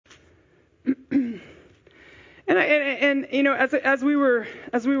And you know, as we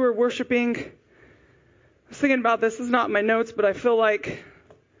were worshiping, I was thinking about this. This is not in my notes, but I feel like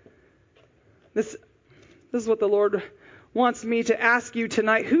this is what the Lord wants me to ask you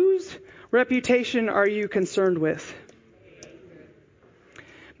tonight. Whose reputation are you concerned with?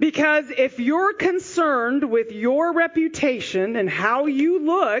 Because if you're concerned with your reputation and how you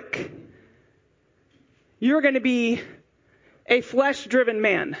look, you're going to be a flesh-driven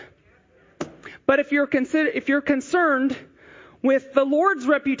man. But if you're concerned with the Lord's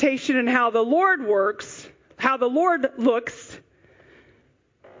reputation and how the Lord works, how the Lord looks,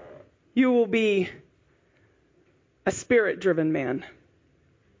 you will be a spirit-driven man.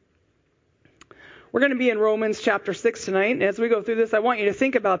 We're going to be in Romans chapter 6 tonight. And as we go through this, I want you to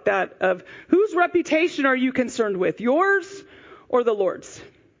think about that, of whose reputation are you concerned with? Yours or the Lord's?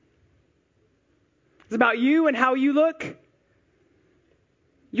 It's about you and how you look.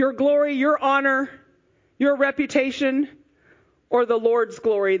 Your glory, your honor, your reputation, or the Lord's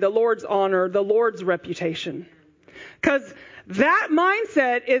glory, the Lord's honor, the Lord's reputation. Because that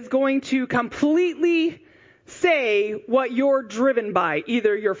mindset is going to completely say what you're driven by,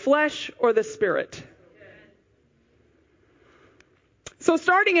 either your flesh or the spirit. So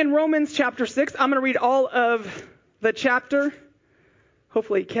starting in Romans chapter 6, I'm going to read all of the chapter.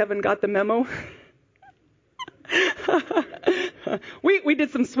 Hopefully Kevin got the memo. We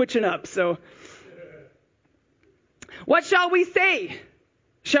did some switching up, so. What shall we say?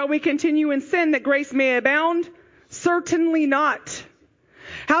 Shall we continue in sin that grace may abound? Certainly not.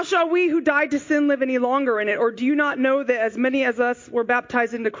 How shall we who died to sin live any longer in it? Or do you not know that as many as us were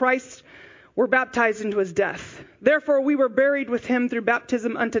baptized into Christ, were baptized into his death? Therefore we were buried with him through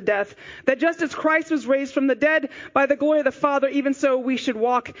baptism unto death, that just as Christ was raised from the dead by the glory of the Father, even so we should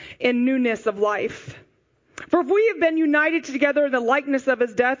walk in newness of life. For if we have been united together in the likeness of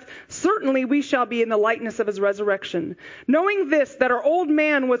his death, certainly we shall be in the likeness of his resurrection. Knowing this, that our old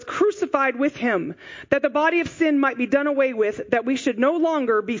man was crucified with him, that the body of sin might be done away with, that we should no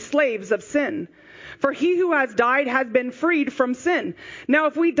longer be slaves of sin. For he who has died has been freed from sin. Now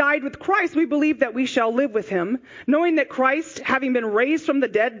if we died with Christ, we believe that we shall live with him, knowing that Christ, having been raised from the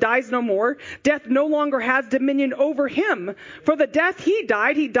dead, dies no more. Death no longer has dominion over him. For the death he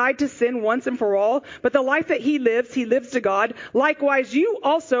died to sin once and for all. But the life that he lives to God. Likewise, you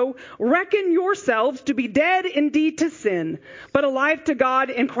also reckon yourselves to be dead indeed to sin, but alive to God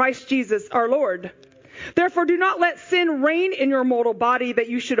in Christ Jesus our Lord. Therefore, do not let sin reign in your mortal body, that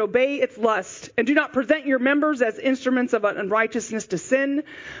you should obey its lust. And do not present your members as instruments of unrighteousness to sin,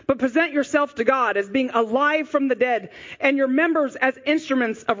 but present yourself to God as being alive from the dead, and your members as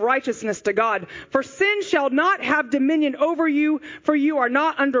instruments of righteousness to God. For sin shall not have dominion over you, for you are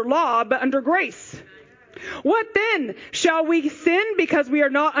not under law, but under grace. What then? Shall we sin because we are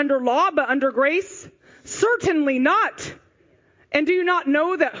not under law, but under grace? Certainly not. And do you not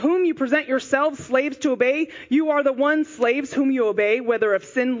know that whom you present yourselves slaves to obey, you are the one slaves whom you obey, whether of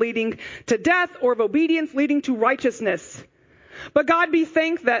sin leading to death or of obedience leading to righteousness? But God be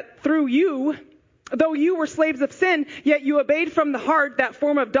thanked that through you, though you were slaves of sin, yet you obeyed from the heart that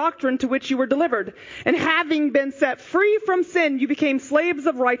form of doctrine to which you were delivered. And having been set free from sin, you became slaves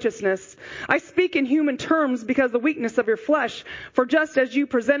of righteousness. I speak in human terms because of the weakness of your flesh. For just as you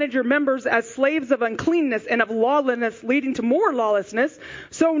presented your members as slaves of uncleanness and of lawlessness leading to more lawlessness,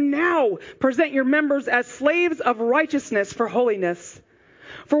 so now present your members as slaves of righteousness for holiness.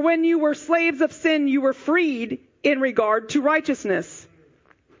 For when you were slaves of sin, you were freed in regard to righteousness.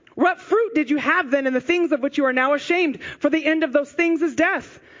 What fruit did you have then in the things of which you are now ashamed? For the end of those things is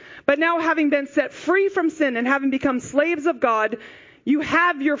death. But now having been set free from sin and having become slaves of God, you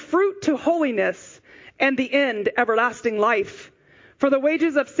have your fruit to holiness and the end everlasting life. For the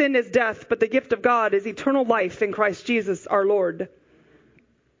wages of sin is death, but the gift of God is eternal life in Christ Jesus our Lord.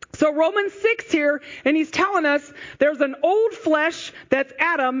 So Romans 6 here, and he's telling us there's an old flesh, that's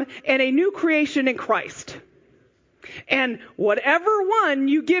Adam, and a new creation in Christ. And whatever one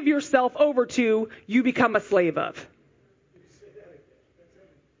you give yourself over to, you become a slave of.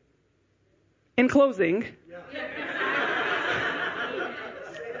 In closing,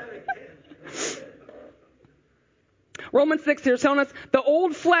 Romans 6 here is telling us the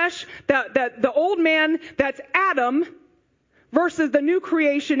old flesh, that the old man, that's Adam, versus the new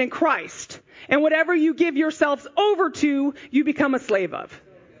creation in Christ. And whatever you give yourselves over to, you become a slave of.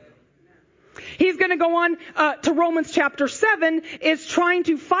 He's going to go on to Romans chapter 7, is trying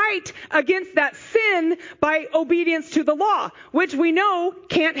to fight against that sin by obedience to the law, which we know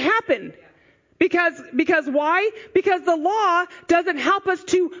can't happen. Because why? Because the law doesn't help us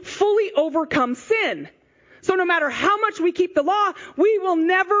to fully overcome sin. So no matter how much we keep the law, we will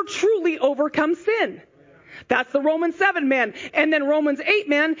never truly overcome sin. That's the Romans 7 man. And then Romans 8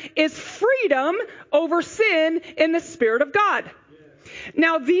 man is freedom over sin in the Spirit of God.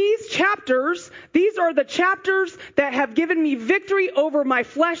 Now these chapters, these are the chapters that have given me victory over my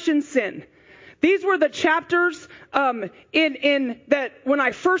flesh and sin. These were the chapters in that when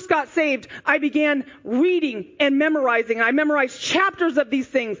I first got saved, I began reading and memorizing. I memorized chapters of these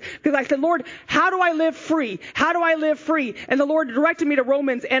things because I said, Lord, how do I live free? How do I live free? And the Lord directed me to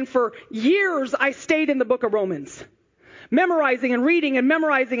Romans. And for years, I stayed in the book of Romans, memorizing and reading and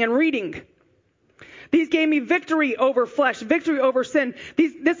memorizing and reading. These gave me victory over flesh, victory over sin.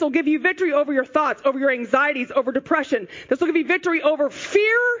 This will give you victory over your thoughts, over your anxieties, over depression. This will give you victory over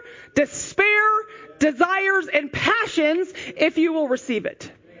fear, despair, desires, and passions if you will receive it.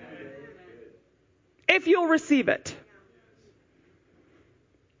 If you'll receive it.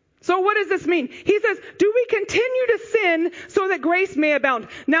 So what does this mean? He says, do we continue to sin so that grace may abound?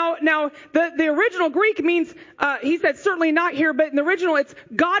 Now, the original Greek means, he said certainly not here, but in the original it's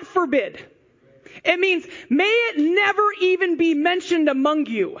God forbid. It means, may it never even be mentioned among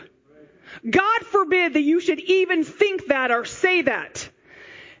you. God forbid that you should even think that or say that.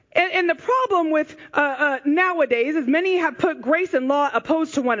 And the problem with nowadays is many have put grace and law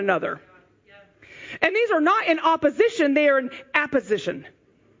opposed to one another. And these are not in opposition, they are in apposition.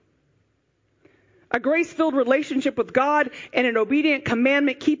 A grace-filled relationship with God and an obedient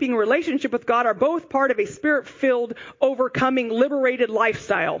commandment-keeping relationship with God are both part of a spirit-filled, overcoming, liberated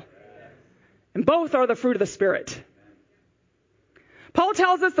lifestyle. And both are the fruit of the Spirit. Paul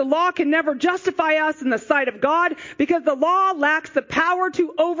tells us the law can never justify us in the sight of God because the law lacks the power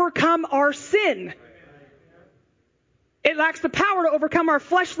to overcome our sin. It lacks the power to overcome our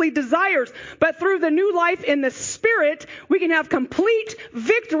fleshly desires. But through the new life in the Spirit, we can have complete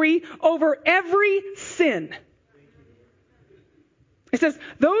victory over every sin. It says,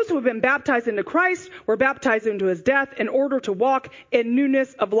 those who have been baptized into Christ were baptized into his death in order to walk in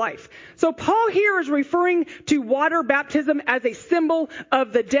newness of life. So Paul here is referring to water baptism as a symbol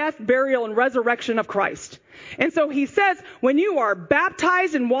of the death, burial, and resurrection of Christ. And so he says, when you are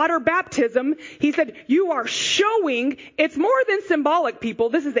baptized in water baptism, he said, you are showing, it's more than symbolic, people.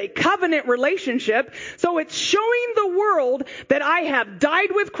 This is a covenant relationship. So it's showing the world that I have died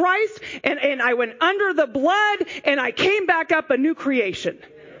with Christ and I went under the blood and I came back up a new creation.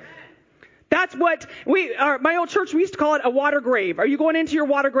 That's what my old church, we used to call it a water grave. Are you going into your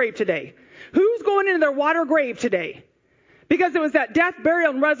water grave today? Who's going into their water grave today? Because it was that death,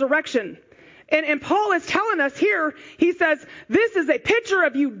 burial, and resurrection. And Paul is telling us here, he says, this is a picture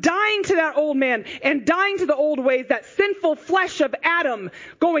of you dying to that old man and dying to the old ways, that sinful flesh of Adam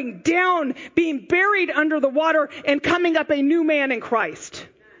going down, being buried under the water and coming up a new man in Christ.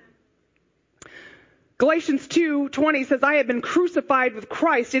 Galatians 2:20 says, I have been crucified with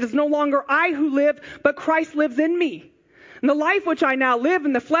Christ. It is no longer I who live, but Christ lives in me. And the life which I now live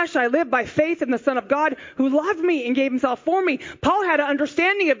in the flesh, I live by faith in the Son of God who loved me and gave himself for me. Paul had an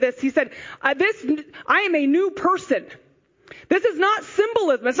understanding of this. He said, I am a new person. This is not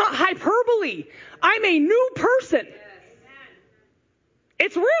symbolism. It's not hyperbole. I'm a new person.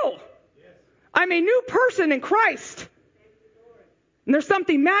 It's real. I'm a new person in Christ. And there's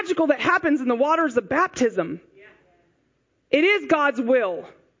something magical that happens in the waters of baptism. It is God's will.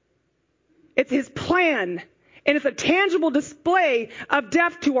 It's his plan. And it's a tangible display of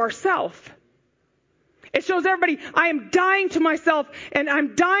death to ourself. It shows everybody, I am dying to myself and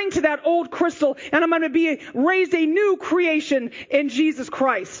I'm dying to that old crystal and I'm going to be raised a new creation in Jesus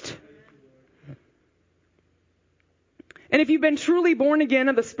Christ. And if you've been truly born again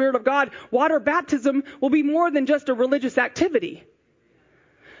of the Spirit of God, water baptism will be more than just a religious activity.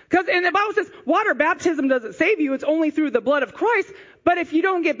 Because, and the Bible says, water baptism doesn't save you. It's only through the blood of Christ. But if you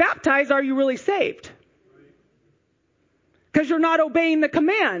don't get baptized, are you really saved? Because you're not obeying the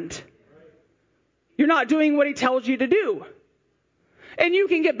command. You're not doing what he tells you to do. And you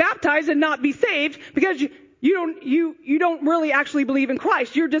can get baptized and not be saved because you don't really actually believe in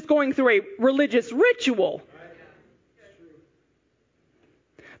Christ. You're just going through a religious ritual.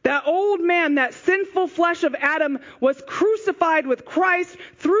 That old man, that sinful flesh of Adam was crucified with Christ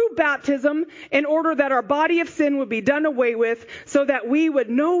through baptism in order that our body of sin would be done away with so that we would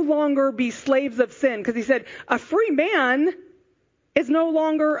no longer be slaves of sin. Because he said, a free man is no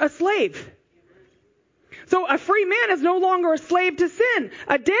longer a slave. So a free man is no longer a slave to sin.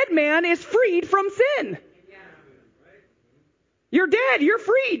 A dead man is freed from sin. You're dead. You're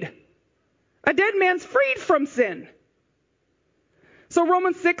freed. A dead man's freed from sin. So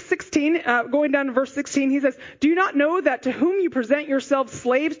Romans 6:16, going down to verse 16, he says, "Do you not know that to whom you present yourselves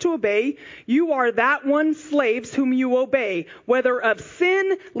slaves to obey, you are that one slaves whom you obey, whether of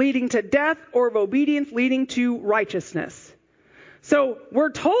sin leading to death or of obedience leading to righteousness?" So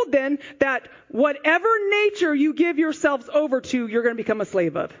we're told then that whatever nature you give yourselves over to, you're going to become a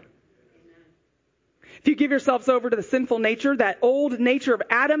slave of. If you give yourselves over to the sinful nature, that old nature of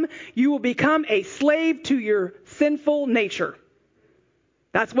Adam, you will become a slave to your sinful nature.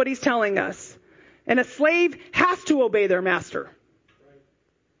 That's what he's telling us. And a slave has to obey their master.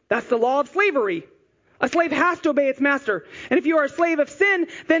 That's the law of slavery. A slave has to obey its master. And if you are a slave of sin,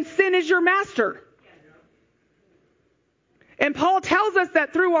 then sin is your master. And Paul tells us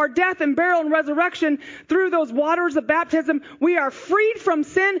that through our death and burial and resurrection, through those waters of baptism, we are freed from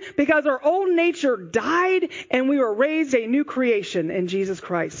sin because our old nature died and we were raised a new creation in Jesus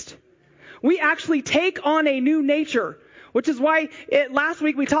Christ. We actually take on a new nature. Which is why last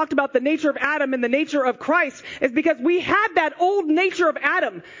week we talked about the nature of Adam and the nature of Christ, is because we had that old nature of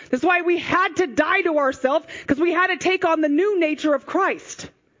Adam. That's why we had to die to ourselves, because we had to take on the new nature of Christ.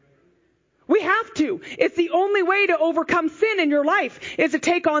 We have to. It's the only way to overcome sin in your life, is to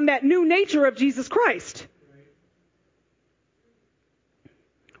take on that new nature of Jesus Christ.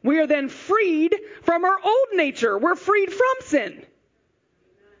 We are then freed from our old nature. We're freed from sin.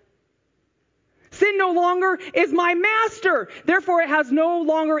 Sin no longer is my master. Therefore, it has no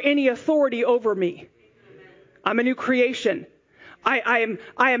longer any authority over me. I'm a new creation. I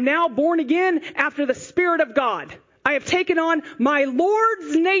am now born again after the Spirit of God. I have taken on my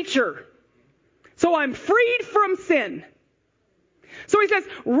Lord's nature. So I'm freed from sin. So he says,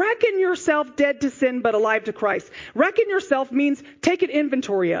 reckon yourself dead to sin but alive to Christ. Reckon yourself means take an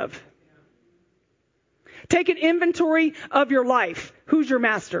inventory of. Take an inventory of your life. Who's your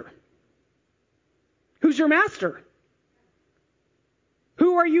master? Who's your master?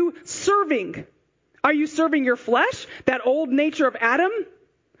 Who are you serving? Are you serving your flesh, that old nature of Adam?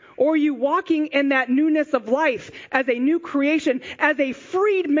 Or are you walking in that newness of life as a new creation, as a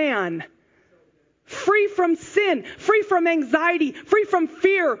freed man? Free from sin, free from anxiety, free from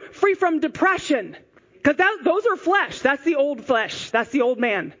fear, free from depression. Because those are flesh. That's the old flesh. That's the old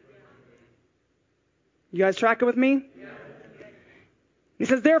man. You guys tracking with me? Yeah. He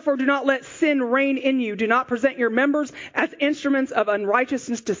says, therefore, do not let sin reign in you. Do not present your members as instruments of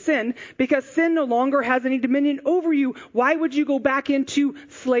unrighteousness to sin, because sin no longer has any dominion over you. Why would you go back into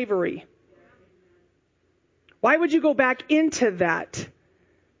slavery? Why would you go back into that?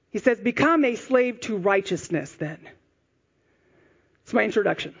 He says, become a slave to righteousness then. That's my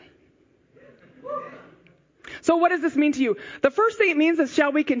introduction. So what does this mean to you? The first thing it means is,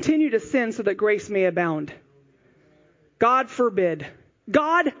 shall we continue to sin so that grace may abound? God forbid.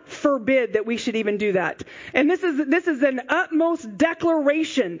 God forbid that we should even do that. And this is an utmost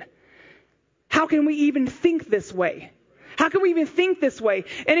declaration. How can we even think this way? How can we even think this way?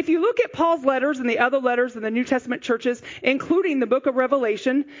 And if you look at Paul's letters and the other letters in the New Testament churches, including the book of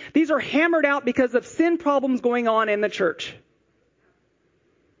Revelation, these are hammered out because of sin problems going on in the church.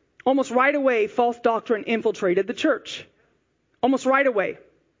 Almost right away, false doctrine infiltrated the church. Almost right away.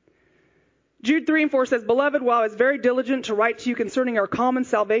 Jude 3:4 says, Beloved, while I was very diligent to write to you concerning our common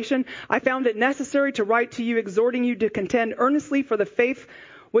salvation, I found it necessary to write to you, exhorting you to contend earnestly for the faith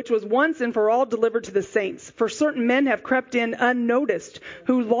which was once and for all delivered to the saints. For certain men have crept in unnoticed,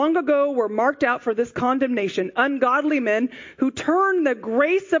 who long ago were marked out for this condemnation, ungodly men who turn the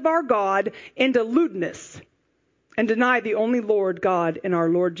grace of our God into lewdness and deny the only Lord God and our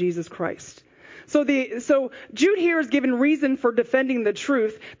Lord Jesus Christ. So Jude here is given reason for defending the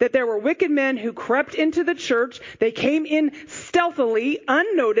truth that there were wicked men who crept into the church. They came in stealthily,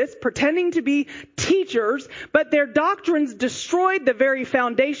 unnoticed, pretending to be teachers, but their doctrines destroyed the very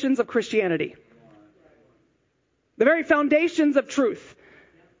foundations of Christianity. The very foundations of truth.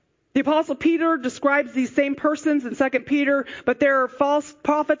 The Apostle Peter describes these same persons in 2 Peter, but there are false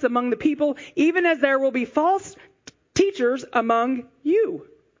prophets among the people, even as there will be false teachers among you,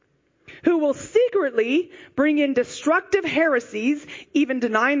 who will secretly bring in destructive heresies, even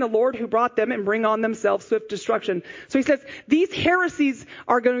denying the Lord who brought them, and bring on themselves swift destruction. So he says these heresies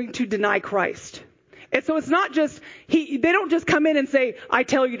are going to deny Christ. And so it's not just, they don't just come in and say, I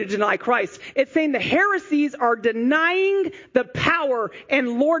tell you to deny Christ. It's saying the heresies are denying the power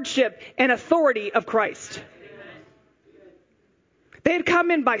and lordship and authority of Christ. They had come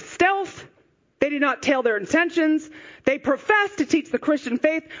in by stealth. They did not tell their intentions. They professed to teach the Christian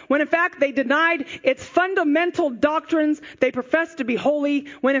faith, when in fact they denied its fundamental doctrines. They professed to be holy,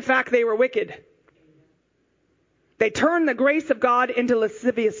 when in fact they were wicked. They turned the grace of God into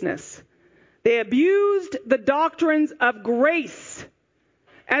lasciviousness. They abused the doctrines of grace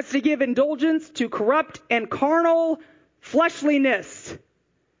as to give indulgence to corrupt and carnal fleshliness.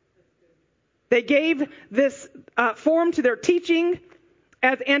 They gave this form to their teaching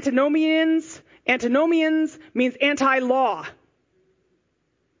as antinomians. Antinomians means anti-law.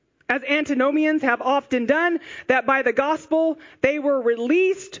 As antinomians have often done, that by the gospel they were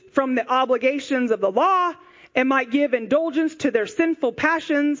released from the obligations of the law and might give indulgence to their sinful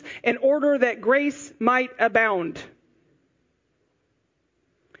passions in order that grace might abound.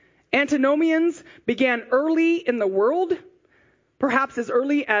 Antinomians began early in the world, perhaps as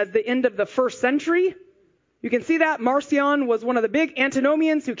early as the end of the first century. You can see that Marcion was one of the big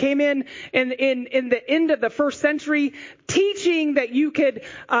antinomians who came in the end of the first century, teaching that you could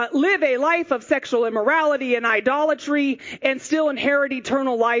live a life of sexual immorality and idolatry and still inherit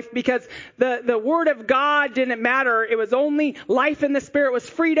eternal life, because the word of God didn't matter. It was only life in the Spirit, was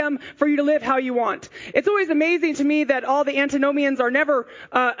freedom for you to live how you want. It's always amazing to me that all the antinomians are never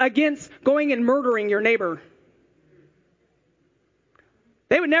against going and murdering your neighbor.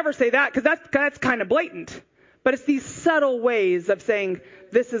 They would never say that, because that's kind of blatant. But it's these subtle ways of saying,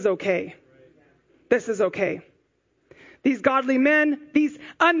 this is okay. This is okay. These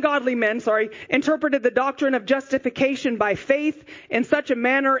ungodly men, interpreted the doctrine of justification by faith in such a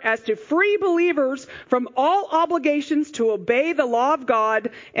manner as to free believers from all obligations to obey the law of God,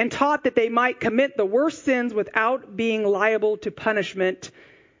 and taught that they might commit the worst sins without being liable to punishment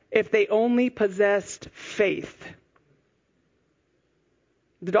if they only possessed faith.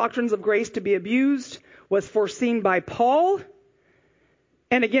 The doctrines of grace to be abused was foreseen by Paul,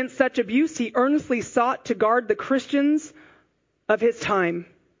 and against such abuse he earnestly sought to guard the Christians of his time.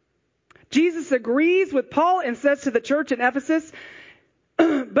 Jesus agrees with Paul and says to the church in Ephesus,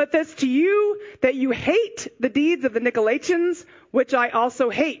 but this to you, that you hate the deeds of the Nicolaitans, which I also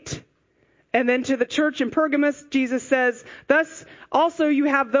hate. And then to the church in Pergamos, Jesus says, thus also you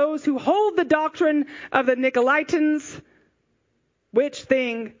have those who hold the doctrine of the Nicolaitans, which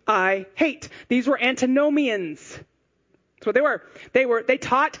thing I hate. These were antinomians. That's what they were. They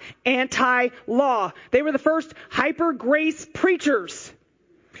taught anti-law. They were the first hyper-grace preachers,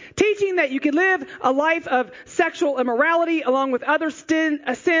 teaching that you could live a life of sexual immorality along with other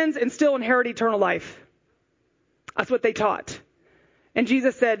sins and still inherit eternal life. That's what they taught. And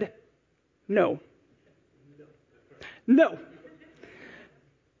Jesus said, no. No.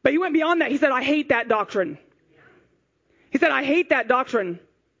 But he went beyond that. He said, I hate that doctrine. He said, I hate that doctrine.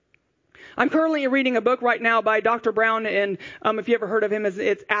 I'm currently reading a book right now by Dr. Brown, and if you ever heard of him,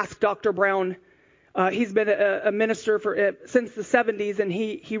 it's Ask Dr. Brown. He's been a minister since the 70s, and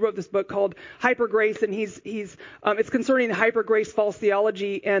he wrote this book called Hyper Grace, and it's concerning the hyper grace false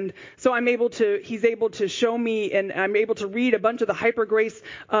theology. And so he's able to show me, and I'm able to read a bunch of the hyper grace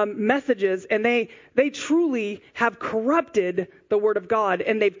messages, and they truly have corrupted the Word of God,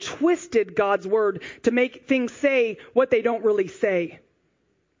 and they've twisted God's Word to make things say what they don't really say.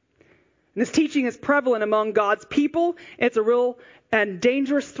 And this teaching is prevalent among God's people. It's a real and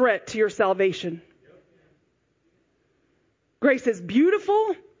dangerous threat to your salvation. Grace is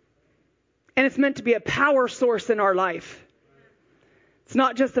beautiful, and it's meant to be a power source in our life. It's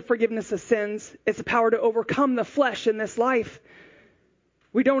not just the forgiveness of sins. It's the power to overcome the flesh in this life.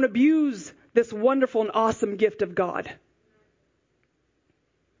 We don't abuse this wonderful and awesome gift of God.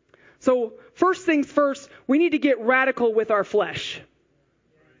 So first things first, we need to get radical with our flesh.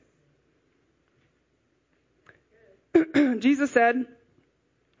 Jesus said,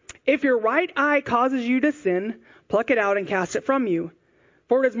 if your right eye causes you to sin, pluck it out and cast it from you.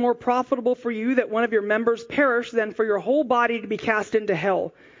 For it is more profitable for you that one of your members perish than for your whole body to be cast into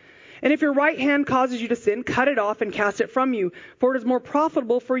hell. And if your right hand causes you to sin, cut it off and cast it from you. For it is more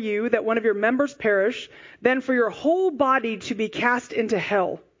profitable for you that one of your members perish than for your whole body to be cast into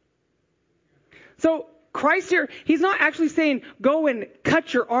hell. So Christ here, he's not actually saying go and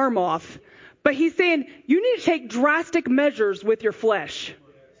cut your arm off. But he's saying you need to take drastic measures with your flesh.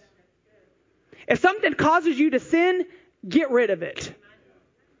 If something causes you to sin, get rid of it.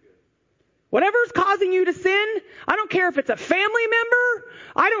 Whatever's causing you to sin, I don't care if it's a family member.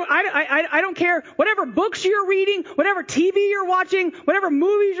 I don't care whatever books you're reading, whatever TV you're watching, whatever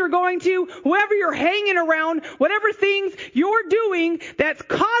movies you're going to, whoever you're hanging around, whatever things you're doing that's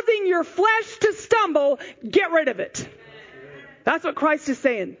causing your flesh to stumble, get rid of it. That's what Christ is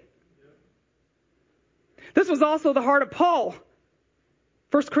saying. This was also the heart of Paul.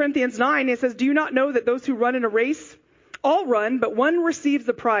 1 Corinthians 9, it says, do you not know that those who run in a race all run, but one receives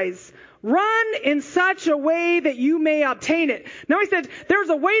the prize? Run in such a way that you may obtain it. Now he said, there's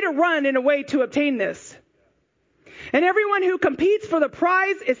a way to run and a way to obtain this. And everyone who competes for the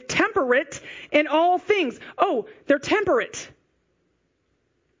prize is temperate in all things. Oh, they're temperate.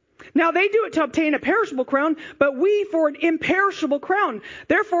 Now they do it to obtain a perishable crown, but we for an imperishable crown.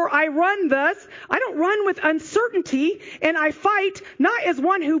 Therefore I run thus. I don't run with uncertainty, and I fight not as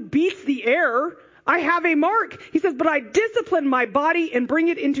one who beats the air. I have a mark. He says, but I discipline my body and bring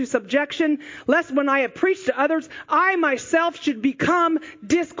it into subjection, lest when I have preached to others, I myself should become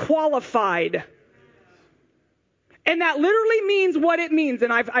disqualified. And that literally means what it means.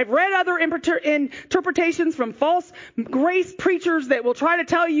 And I've read other interpretations from false grace preachers that will try to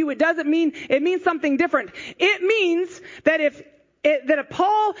tell you it doesn't mean, it means something different. It means that if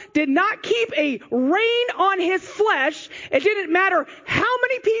Paul did not keep a rein on his flesh, it didn't matter how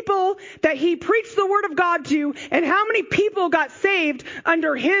many people that he preached the word of God to and how many people got saved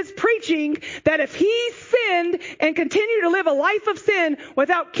under his preaching, that if he sinned and continued to live a life of sin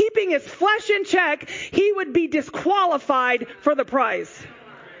without keeping his flesh in check, he would be disqualified for the prize.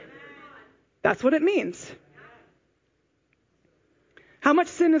 That's what it means. How much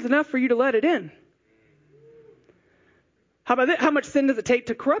sin is enough for you to let it in? How about that? How much sin does it take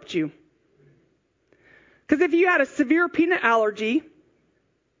to corrupt you? Because if you had a severe peanut allergy,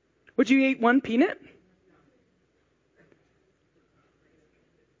 would you eat one peanut?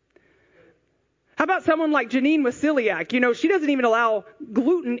 How about someone like Janine with celiac? You know, she doesn't even allow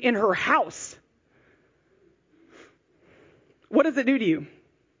gluten in her house. What does it do to you?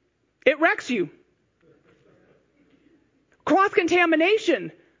 It wrecks you.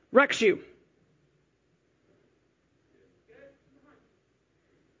 Cross-contamination wrecks you.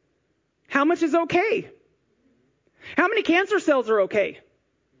 How much is okay? How many cancer cells are okay?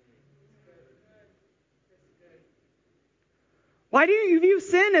 Why do you view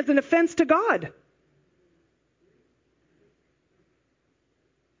sin as an offense to God?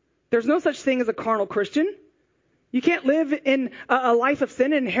 There's no such thing as a carnal Christian. You can't live in a life of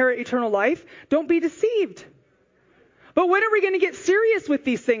sin and inherit eternal life. Don't be deceived. But when are we going to get serious with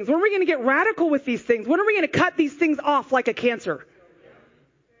these things? When are we going to get radical with these things? When are we going to cut these things off like a cancer?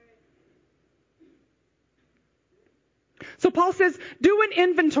 So Paul says, do an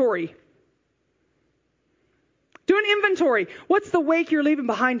inventory. Do an inventory. What's the wake you're leaving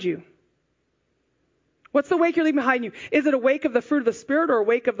behind you? What's the wake you're leaving behind you? Is it a wake of the fruit of the Spirit or a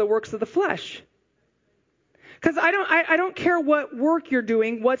wake of the works of the flesh? Because I don't care what work you're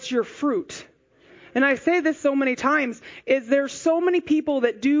doing. What's your fruit? And I say this so many times, is there's so many people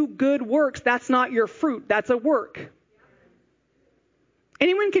that do good works. That's not your fruit. That's a work.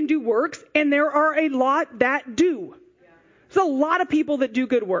 Anyone can do works, and there are a lot that do. There's a lot of people that do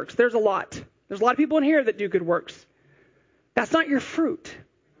good works. There's a lot. There's a lot of people in here that do good works. That's not your fruit.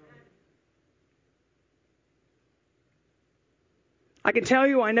 I can tell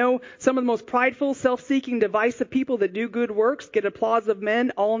you, I know some of the most prideful, self-seeking, divisive people that do good works get applause of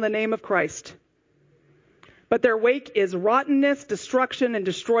men, all in the name of Christ. But their wake is rottenness, destruction, and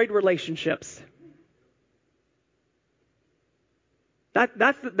destroyed relationships.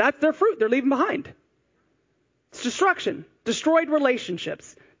 That's their fruit they're leaving behind. It's destruction, destroyed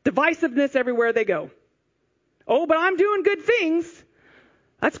relationships, divisiveness everywhere they go. Oh, but I'm doing good things.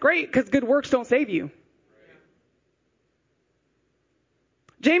 That's great, because good works don't save you.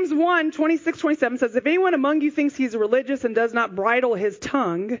 James 1, 26, 27 says, if anyone among you thinks he's religious and does not bridle his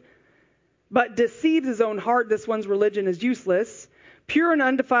tongue, but deceives his own heart, this one's religion is useless. Pure and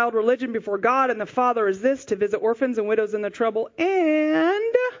undefiled religion before God and the Father is this, to visit orphans and widows in their trouble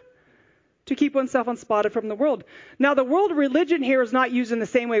and to keep oneself unspotted from the world. Now, the word religion here is not used in the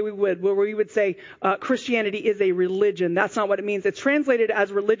same way where we would say Christianity is a religion. That's not what it means. It's translated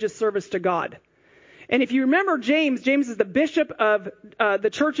as religious service to God. And if you remember James is the bishop of the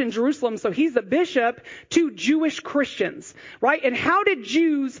church in Jerusalem, so he's the bishop to Jewish Christians, right? And how did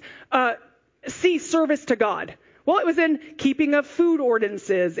Jews see service to God? Well, it was in keeping of food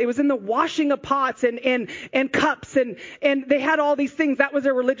ordinances. It was in the washing of pots and cups, and they had all these things. That was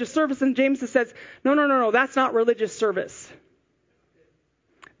their religious service. And James says, no, that's not religious service.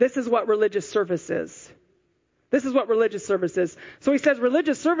 This is what religious service is. This is what religious service is. So he says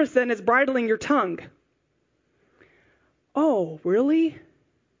religious service then is bridling your tongue. Oh, really?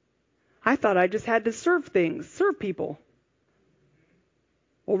 I thought I just had to serve people.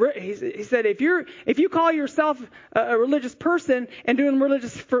 Well, he said, if you call yourself a religious person and doing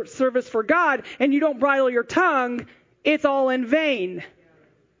religious service for God and you don't bridle your tongue, it's all in vain.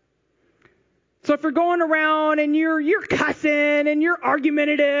 So if you're going around and you're cussing and you're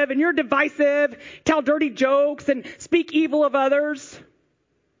argumentative and you're divisive, tell dirty jokes and speak evil of others,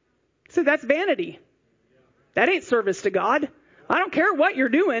 so that's vanity. That ain't service to God. I don't care what you're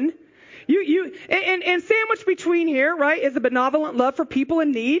doing. And sandwiched between here, right, is a benevolent love for people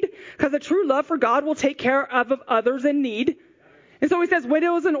in need, because a true love for God will take care of others in need. And so he says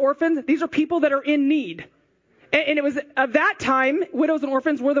widows and orphans, these are people that are in need. And it was of that time, widows and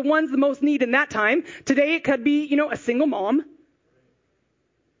orphans were the ones the most need in that time. Today it could be, a single mom.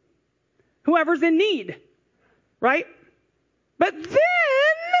 Whoever's in need, right? But then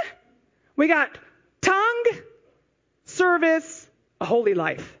we got tongue, service, a holy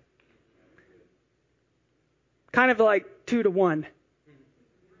life. Kind of like 2 to 1.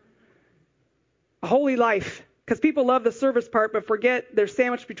 A holy life. Because people love the service part, but forget they're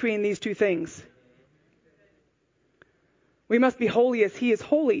sandwiched between these two things. We must be holy as he is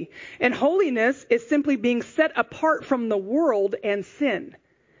holy. And holiness is simply being set apart from the world and sin.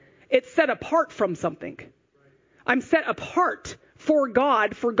 It's set apart from something. I'm set apart for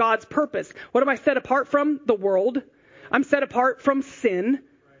God, for God's purpose. What am I set apart from? The world. I'm set apart from sin.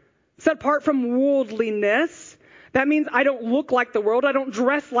 Set apart from worldliness. That means I don't look like the world. I don't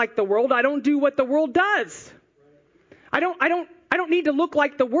dress like the world. I don't do what the world does. I don't need to look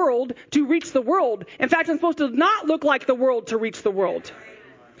like the world to reach the world. In fact, I'm supposed to not look like the world to reach the world.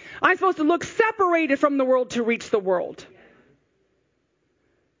 I'm supposed to look separated from the world to reach the world.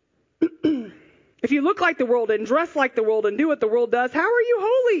 If you look like the world and dress like the world and do what the world does, how are you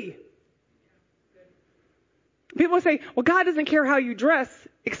holy? People say, well, God doesn't care how you dress.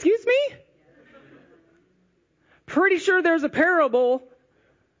 Excuse me? Pretty sure there's a parable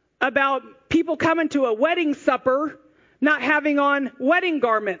about people coming to a wedding supper not having on wedding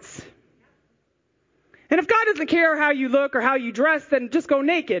garments. And if God doesn't care how you look or how you dress, then just go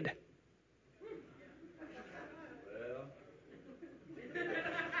naked.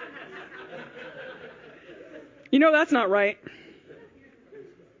 That's not right.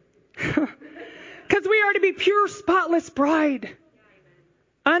 Because we are to be pure, spotless bride.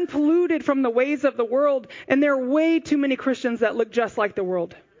 Unpolluted from the ways of the world. And there are way too many Christians that look just like the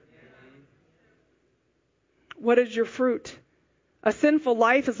world. What is your fruit? A sinful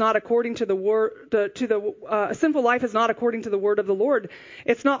life is not according to the word. A sinful life is not according to the word of the Lord.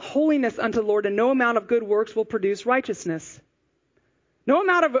 It's not holiness unto the Lord, and no amount of good works will produce righteousness. No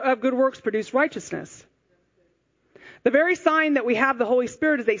amount of good works produce righteousness. The very sign that we have the Holy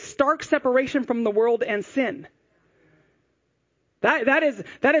Spirit is a stark separation from the world and sin. That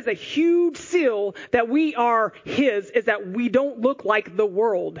is a huge seal that we are His, is that we don't look like the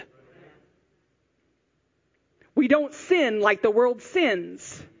world. We don't sin like the world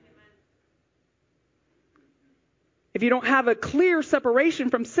sins. If you don't have a clear separation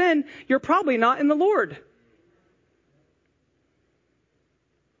from sin, you're probably not in the Lord.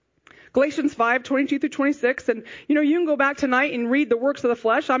 Galatians 5:22-26, and you can go back tonight and read the works of the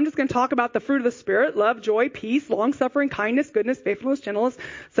flesh. I'm just going to talk about the fruit of the Spirit: love, joy, peace, long-suffering, kindness, goodness, faithfulness, gentleness,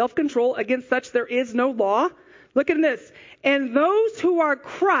 self-control. Against such there is no law. Look at this. And those who are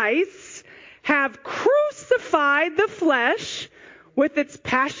Christ's have crucified the flesh with its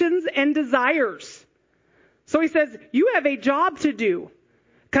passions and desires. So he says, you have a job to do,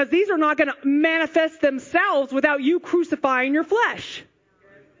 because these are not going to manifest themselves without you crucifying your flesh.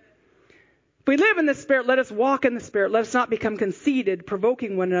 If we live in the Spirit, let us walk in the Spirit. Let us not become conceited,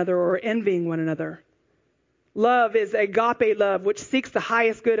 provoking one another or envying one another. Love is agape love, which seeks the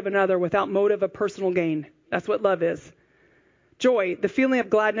highest good of another without motive of personal gain. That's what love is. Joy, the feeling of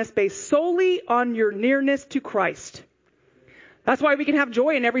gladness based solely on your nearness to Christ. That's why we can have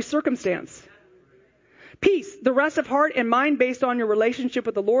joy in every circumstance. Peace, the rest of heart and mind based on your relationship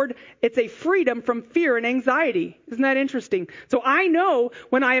with the Lord. It's a freedom from fear and anxiety. Isn't that interesting? So I know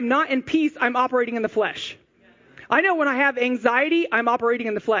when I am not in peace, I'm operating in the flesh. I know when I have anxiety, I'm operating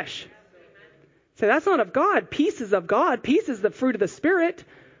in the flesh. So that's not of God. Peace is of God. Peace is the fruit of the Spirit.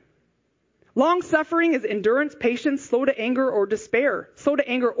 Long suffering is endurance, patience, slow to anger or despair. Slow to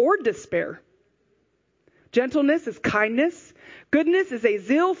anger or despair. Gentleness is kindness. Goodness is a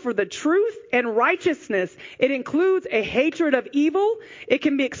zeal for the truth, and righteousness. It includes a hatred of evil. It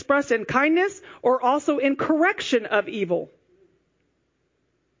can be expressed in kindness or also in correction of evil.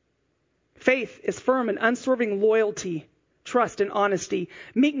 Faith is firm and unswerving loyalty, trust and honesty.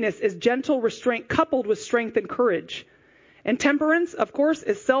 Meekness is gentle restraint coupled with strength and courage. And temperance, of course,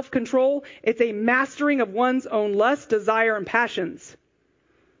 is self-control. It's a mastering of one's own lust, desire, and passions.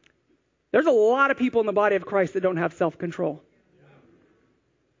 There's a lot of people in the body of Christ that don't have self-control.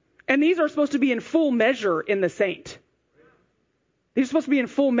 And these are supposed to be in full measure in the saint. These are supposed to be in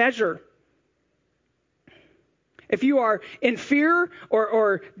full measure. If you are in fear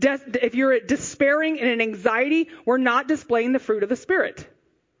or if you're despairing and in anxiety, we're not displaying the fruit of the Spirit.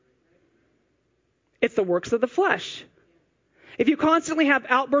 It's the works of the flesh. If you constantly have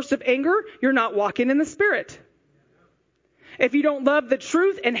outbursts of anger, you're not walking in the Spirit. If you don't love the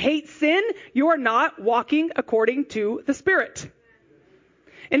truth and hate sin, you are not walking according to the Spirit.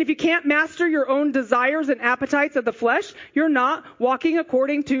 And if you can't master your own desires and appetites of the flesh, you're not walking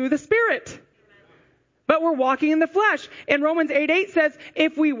according to the Spirit. But we're walking in the flesh. And Romans 8:8 says,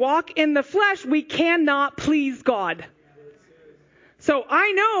 if we walk in the flesh, we cannot please God. So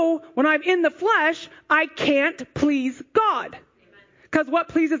I know when I'm in the flesh, I can't please God. Because what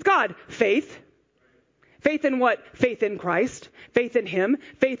pleases God? Faith. Faith in what? Faith in Christ. Faith in Him.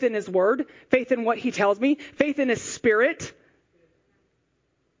 Faith in His Word. Faith in what He tells me. Faith in His Spirit.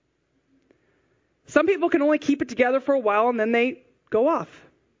 Some people can only keep it together for a while and then they go off.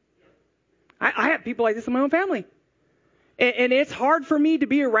 I have people like this in my own family. And it's hard for me to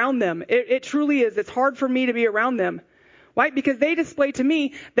be around them. It truly is. It's hard for me to be around them. Why? Because they display to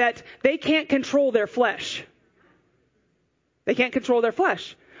me that they can't control their flesh. They can't control their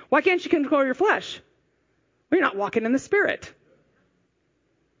flesh. Why can't you control your flesh? Well, you're not walking in the Spirit.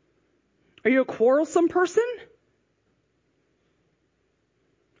 Are you a quarrelsome person?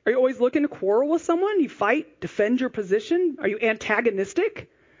 Are you always looking to quarrel with someone? You fight, defend your position? Are you antagonistic?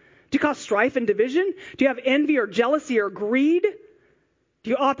 Do you cause strife and division? Do you have envy or jealousy or greed? Do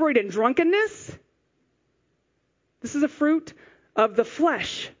you operate in drunkenness? This is a fruit of the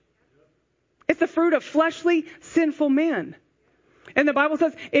flesh. It's the fruit of fleshly, sinful man. And the Bible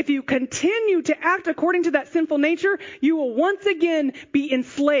says, if you continue to act according to that sinful nature, you will once again be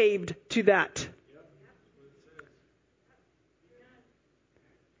enslaved to that.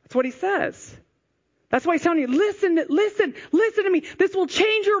 That's what he says. That's why he's telling you, listen to me. This will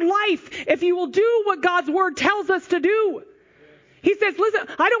change your life if you will do what God's word tells us to do. He says, listen,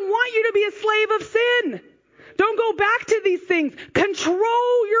 I don't want you to be a slave of sin. Don't go back to these things.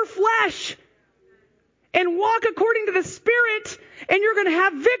 Control your flesh and walk according to the Spirit, and you're going to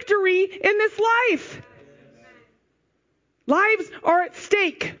have victory in this life. Lives are at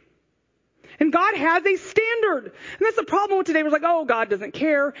stake. And God has a standard. And that's the problem with today. We're like, oh, God doesn't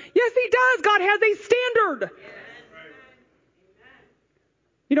care. Yes, He does. God has a standard.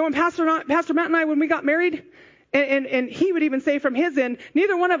 You know, when Pastor Matt and I, when we got married, and he would even say from his end,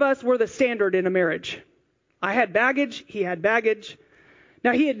 neither one of us were the standard in a marriage. I had baggage. He had baggage.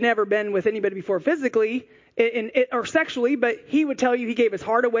 Now, he had never been with anybody before physically or sexually, but he would tell you he gave his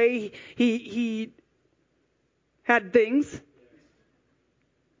heart away. He had things.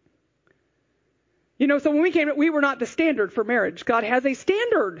 You know, so when we came, we were not the standard for marriage. God has a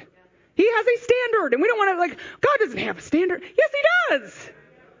standard. He has a standard. And we don't want to like, God doesn't have a standard. Yes, He does.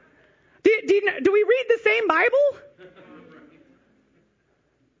 Do we read the same Bible?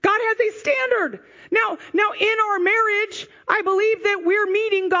 God has a standard. Now in our marriage, I believe that we're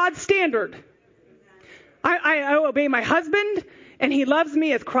meeting God's standard. I obey my husband, and he loves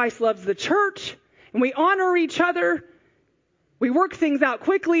me as Christ loves the church, and we honor each other. We work things out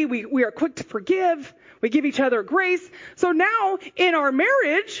quickly. We are quick to forgive. We give each other grace. So now in our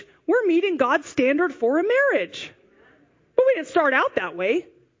marriage, we're meeting God's standard for a marriage. But we didn't start out that way.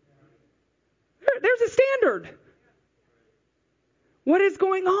 There's a standard. What is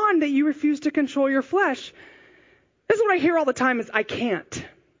going on that you refuse to control your flesh? This is what I hear all the time is, I can't.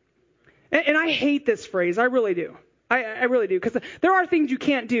 And I hate this phrase. I really do. I really do. Because there are things you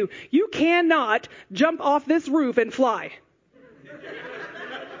can't do. You cannot jump off this roof and fly.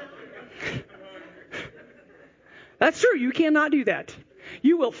 That's true. You cannot do that.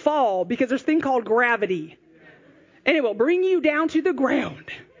 You will fall because there's a thing called gravity. And it will bring you down to the ground.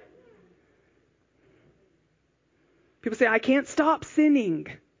 People say, I can't stop sinning.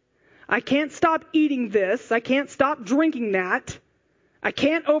 I can't stop eating this. I can't stop drinking that. I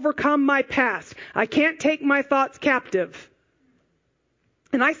can't overcome my past. I can't take my thoughts captive.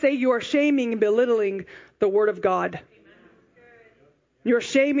 And I say you are shaming and belittling the Word of God. You're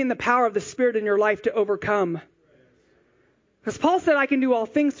shaming the power of the Spirit in your life to overcome. Because Paul said, I can do all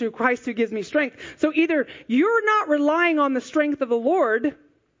things through Christ who gives me strength. So either you're not relying on the strength of the Lord,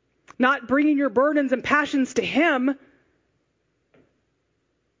 not bringing your burdens and passions to Him,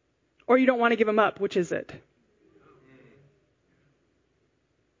 or you don't want to give Him up. Which is it?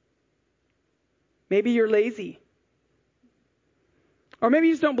 Maybe you're lazy. Or maybe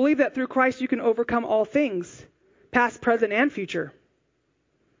you just don't believe that through Christ you can overcome all things, past, present, and future.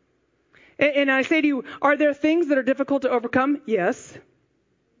 And I say to you, are there things that are difficult to overcome? Yes.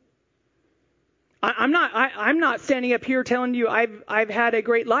 I'm not standing up here telling you I've had a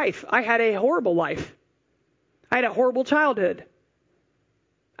great life. I had a horrible life. I had a horrible childhood.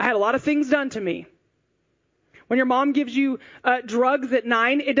 I had a lot of things done to me. When your mom gives you drugs at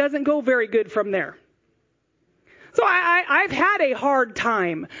 9, it doesn't go very good from there. So I've had a hard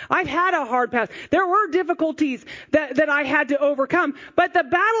time. I've had a hard past. There were difficulties that I had to overcome. But the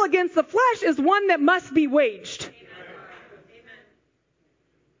battle against the flesh is one that must be waged. Amen.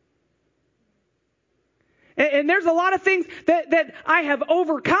 And there's a lot of things that I have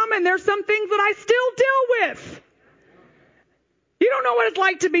overcome, and there's some things that I still deal with. You don't know what it's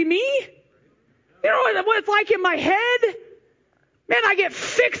like to be me. You know what it's like in my head. Man, I get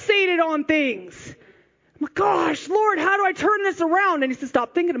fixated on things. I'm like, gosh, Lord, how do I turn this around? And he says,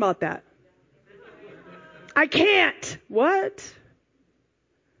 stop thinking about that. I can't. What?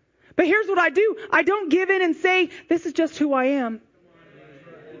 But here's what I do. I don't give in and say, this is just who I am.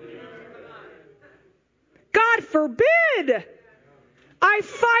 God forbid. I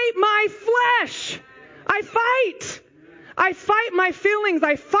fight my flesh. I fight my feelings.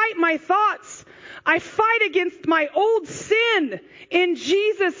 I fight my thoughts. I fight against my old sin in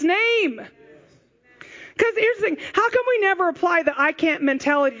Jesus' name. Because here's the thing. How come we never apply the I can't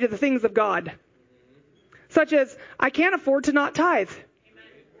mentality to the things of God? Such as, I can't afford to not tithe.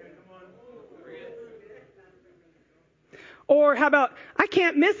 Or how about, I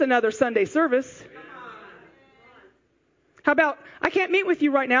can't miss another Sunday service. How about, I can't meet with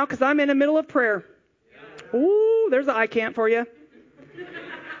you right now because I'm in the middle of prayer. Ooh, there's an I can't for you.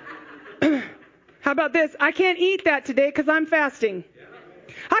 How about this? I can't eat that today because I'm fasting.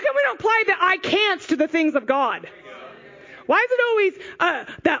 How come we don't apply the I can'ts to the things of God? Why is it always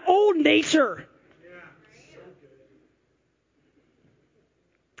that old nature?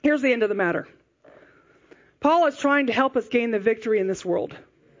 Here's the end of the matter. Paul is trying to help us gain the victory in this world.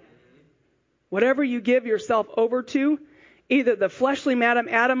 Whatever you give yourself over to, either the fleshly man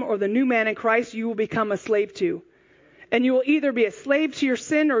Adam or the new man in Christ, you will become a slave to. And you will either be a slave to your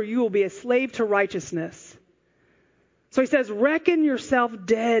sin or you will be a slave to righteousness. So he says, reckon yourself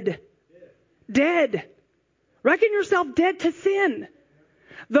dead. Dead. Reckon yourself dead to sin.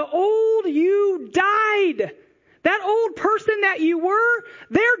 The old you died. That old person that you were,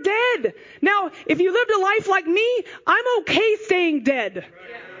 they're dead. Now, if you lived a life like me, I'm okay staying dead.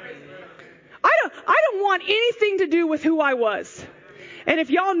 I don't want anything to do with who I was. And if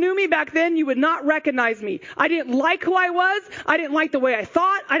y'all knew me back then, you would not recognize me. I didn't like who I was. I didn't like the way I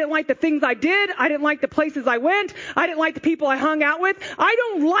thought. I didn't like the things I did. I didn't like the places I went. I didn't like the people I hung out with. I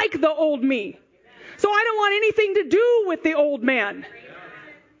don't like the old me. So I don't want anything to do with the old man.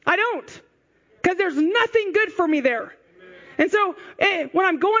 I don't. Because there's nothing good for me there. And so when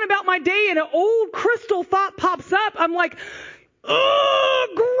I'm going about my day and an old crystal thought pops up, I'm like, oh,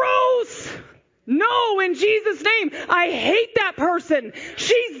 gross. No, in Jesus' name, I hate that person.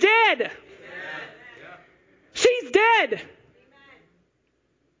 She's dead. She's dead.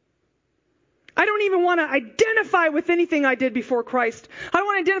 I don't even want to identify with anything I did before Christ. I don't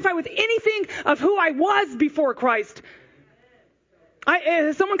want to identify with anything of who I was before Christ.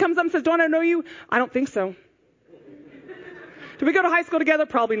 If someone comes up and says, don't I know you? I don't think so. Did we go to high school together?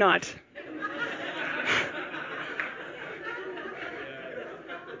 Probably not.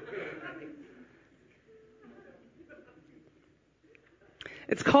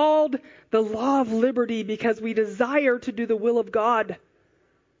 It's called the law of liberty because we desire to do the will of God.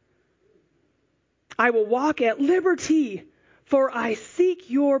 I will walk at liberty, for I seek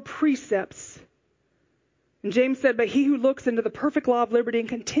your precepts. And James said, but he who looks into the perfect law of liberty and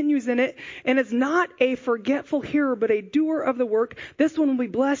continues in it, and is not a forgetful hearer, but a doer of the work, this one will be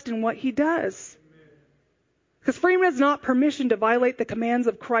blessed in what he does. Because freedom is not permission to violate the commands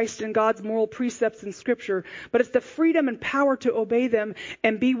of Christ and God's moral precepts in Scripture, but it's the freedom and power to obey them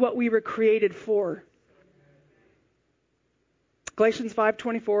and be what we were created for. Galatians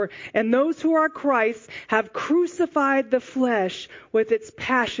 5:24, and those who are Christ have crucified the flesh with its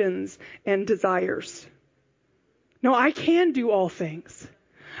passions and desires. No, I can do all things.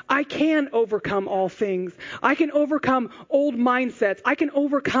 I can overcome all things. I can overcome old mindsets. I can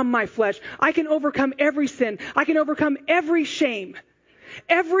overcome my flesh. I can overcome every sin. I can overcome every shame,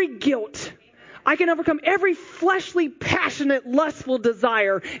 every guilt. I can overcome every fleshly, passionate, lustful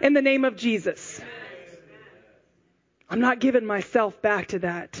desire in the name of Jesus. I'm not giving myself back to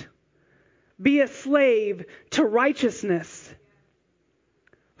that. Be a slave to righteousness.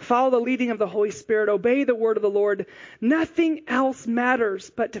 Follow the leading of the Holy Spirit. Obey the word of the Lord. Nothing else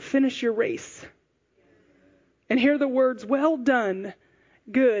matters but to finish your race. And hear the words, well done,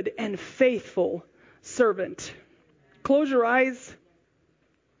 good and faithful servant. Close your eyes.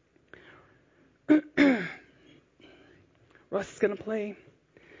 Russ is going to play.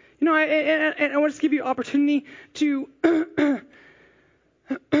 You know, I want to give you an opportunity to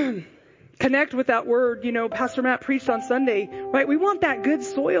connect with that word. You know, Pastor Matt preached on Sunday, right? We want that good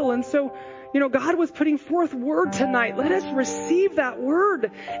soil. And so, you know, God was putting forth word tonight. Let us receive that word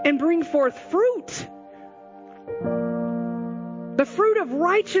and bring forth fruit. The fruit of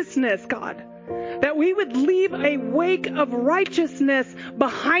righteousness, God. That we would leave a wake of righteousness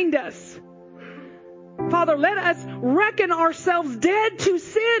behind us. Father, let us reckon ourselves dead to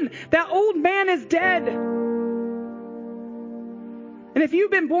sin. That old man is dead. And if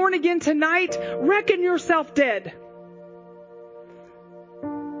you've been born again tonight, reckon yourself dead.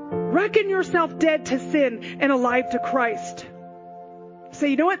 Reckon yourself dead to sin and alive to Christ. Say,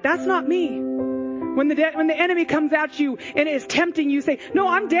 you know what? That's not me. When the enemy comes at you and is tempting you, say, no,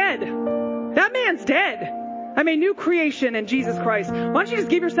 I'm dead. That man's dead. I'm a new creation in Jesus Christ. Why don't you just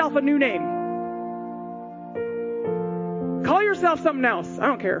give yourself a new name? Call yourself something else. I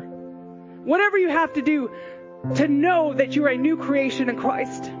don't care. Whatever you have to do to know that you're a new creation in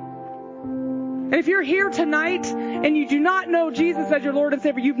Christ. And if you're here tonight and you do not know Jesus as your Lord and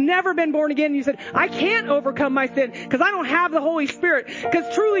Savior, you've never been born again, and you said, I can't overcome my sin because I don't have the Holy Spirit.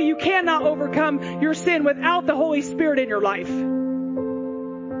 Because truly you cannot overcome your sin without the Holy Spirit in your life.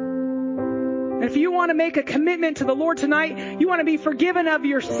 And if you want to make a commitment to the Lord tonight, you want to be forgiven of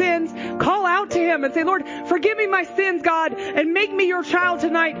your sins, call out to Him and say, Lord, forgive me my sins, God, and make me your child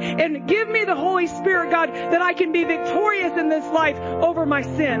tonight, and give me the Holy Spirit, God, that I can be victorious in this life over my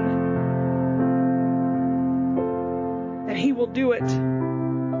sin. And He will do it.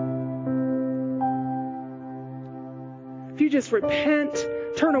 If you just repent,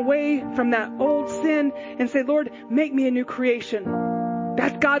 turn away from that old sin and say, Lord, make me a new creation.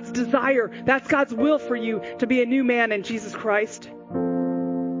 That's God's desire. That's God's will for you, to be a new man in Jesus Christ.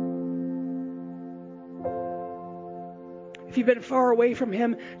 If you've been far away from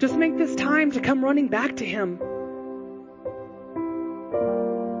Him, just make this time to come running back to Him.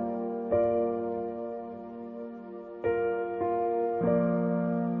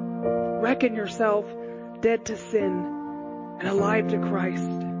 Reckon yourself dead to sin and alive to Christ.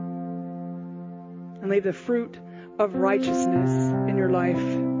 And leave the fruit of righteousness in your life.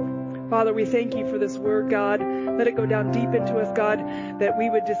 Father, we thank you for this word, God. Let it go down deep into us, God, that we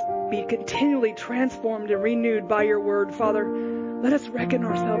would just be continually transformed and renewed by your word. Father, let us reckon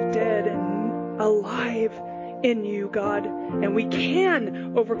ourselves dead and alive in you, God. And we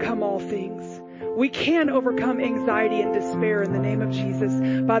can overcome all things. We can overcome anxiety and despair in the name of Jesus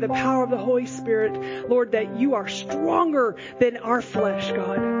by the power of the Holy Spirit. Lord, that you are stronger than our flesh,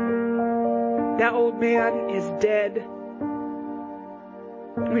 God. That old man is dead.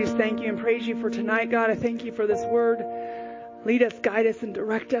 We just thank you and praise you for tonight, God. I thank you for this word. Lead us, guide us, and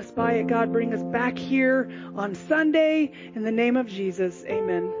direct us by it, God. Bring us back here on Sunday in the name of Jesus.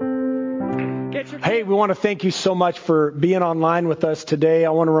 Amen. Hey, we want to thank you so much for being online with us today. I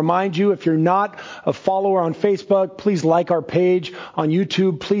want to remind you, if you're not a follower on Facebook, please like our page on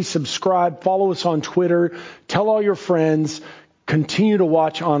YouTube. Please subscribe. Follow us on Twitter. Tell all your friends. Continue to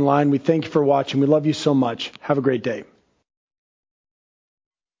watch online. We thank you for watching. We love you so much. Have a great day.